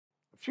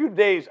few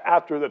days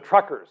after the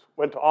truckers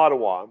went to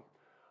Ottawa,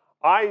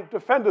 I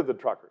defended the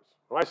truckers.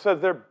 And I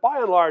said they're by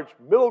and large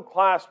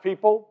middle-class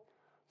people,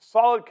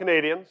 solid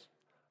Canadians,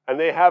 and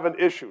they have an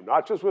issue,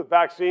 not just with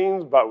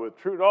vaccines, but with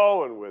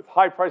Trudeau and with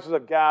high prices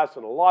of gas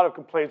and a lot of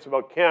complaints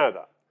about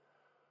Canada.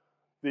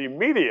 The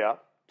media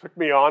took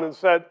me on and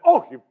said,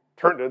 oh, you've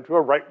turned into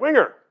a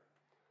right-winger.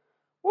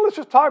 Well, let's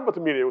just talk about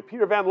the media with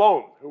Peter Van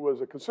Loan, who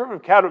was a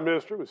Conservative cabinet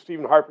minister with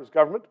Stephen Harper's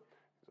government.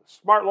 He's a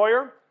smart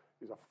lawyer.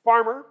 He's a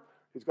farmer.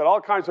 He's got all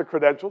kinds of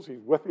credentials.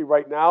 He's with me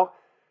right now.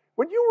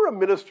 When you were a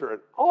minister, in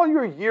all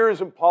your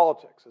years in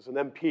politics as an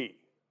MP,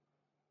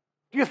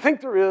 do you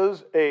think there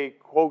is a,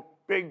 quote,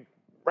 big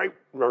right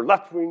or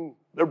left-wing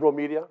liberal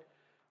media?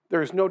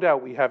 There's no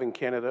doubt we have in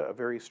Canada a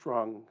very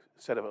strong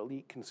set of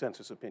elite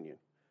consensus opinion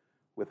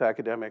with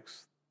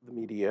academics, the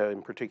media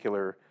in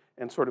particular,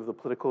 and sort of the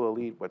political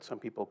elite, what some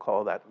people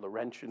call that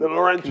Laurentian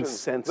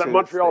consensus. That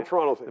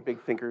Montreal-Toronto thing. The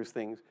big thinkers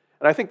things.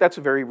 And I think that's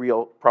a very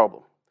real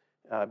problem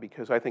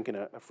because I think in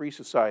a free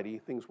society,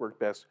 things work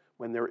best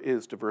when there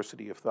is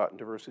diversity of thought and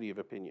diversity of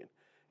opinion.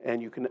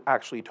 And you can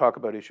actually talk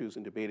about issues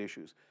and debate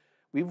issues.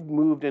 We've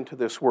moved into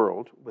this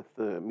world with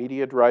the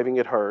media driving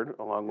it hard,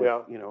 along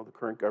with the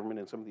current government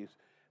and some of these,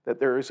 that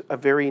there is a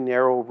very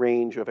narrow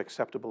range of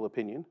acceptable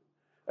opinion,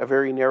 a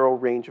very narrow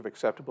range of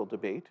acceptable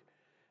debate,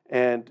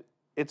 and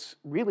it's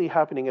really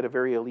happening at a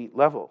very elite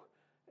level.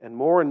 And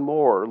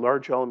more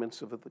large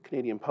elements of the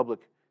Canadian public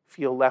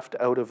feel left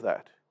out of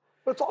that.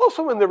 But it's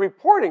also in the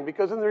reporting,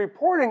 because in the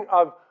reporting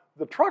of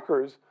the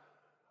truckers,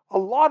 a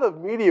lot of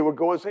media would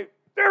go and say,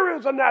 there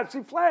is a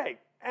Nazi flag.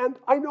 And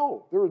I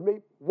know there was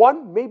maybe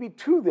one, maybe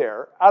two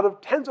there out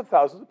of tens of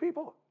thousands of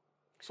people.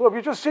 So if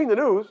you're just seeing the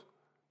news,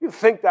 you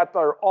think that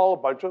they're all a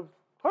bunch of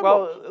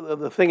tugboats. Well,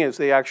 the thing is,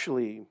 the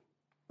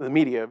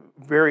media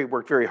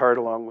worked very hard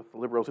along with the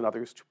Liberals and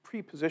others to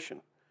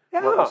pre-position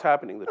what was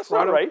happening. That's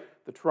not right.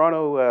 The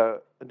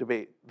Toronto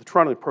debate, the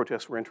Toronto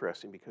protests were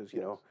interesting because,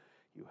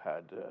 you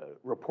had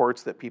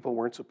reports that people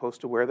weren't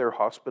supposed to wear their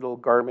hospital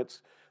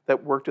garments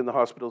that worked in the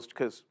hospitals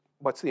because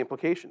what's the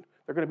implication?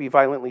 They're going to be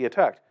violently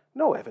attacked.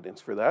 No evidence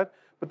for that,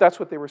 but that's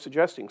what they were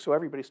suggesting. So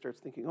everybody starts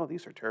thinking, oh,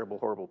 these are terrible,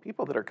 horrible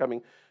people that are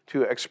coming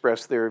to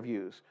express their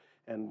views.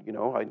 And,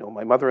 I know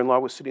my mother-in-law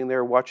was sitting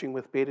there watching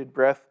with bated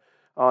breath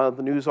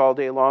the news all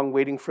day long,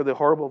 waiting for the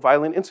horrible,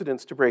 violent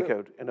incidents to break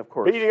out. And of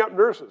course, beating up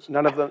nurses.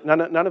 None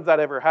of that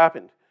ever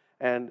happened.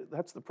 And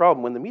that's the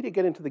problem. When the media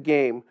get into the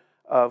game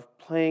of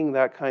playing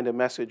that kind of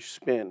message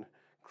spin,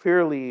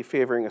 clearly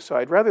favoring a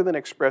side, rather than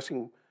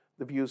expressing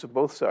the views of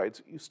both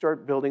sides, you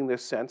start building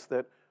this sense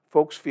that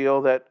folks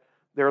feel that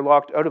they're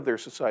locked out of their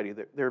society,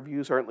 that their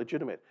views aren't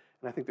legitimate.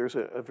 And I think there's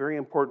a very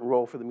important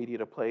role for the media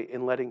to play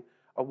in letting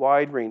a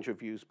wide range of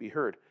views be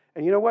heard.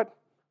 And you know what?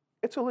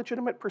 It's a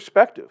legitimate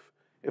perspective.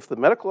 If the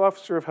medical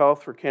officer of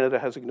health for Canada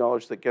has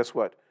acknowledged that, guess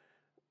what?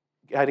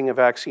 Getting a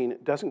vaccine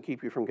doesn't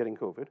keep you from getting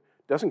COVID,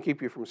 doesn't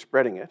keep you from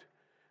spreading it,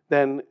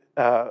 then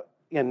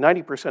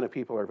 90% of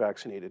people are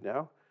vaccinated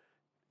now.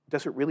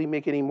 Does it really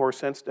make any more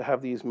sense to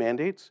have these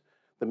mandates?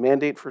 The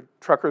mandate for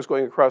truckers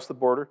going across the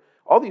border,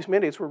 all these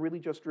mandates were really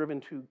just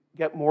driven to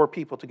get more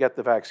people to get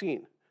the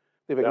vaccine.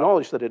 They've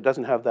acknowledged that it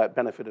doesn't have that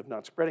benefit of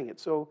not spreading it.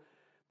 So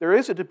there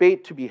is a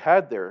debate to be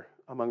had there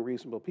among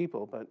reasonable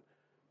people, but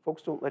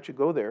folks don't let you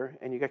go there,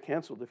 and you get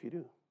canceled if you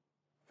do.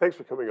 Thanks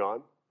for coming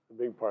on and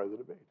being part of the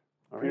debate.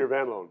 Peter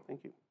Van Loan.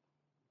 Thank you.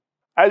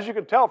 As you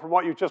can tell from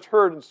what you just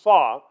heard and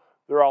saw,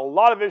 there are a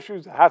lot of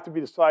issues that have to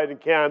be decided in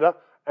Canada,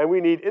 and we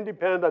need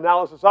independent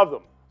analysis of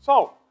them.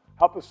 So,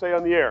 help us stay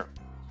on the air.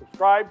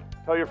 Subscribe,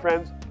 tell your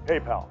friends,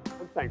 PayPal,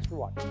 and thanks for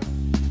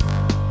watching.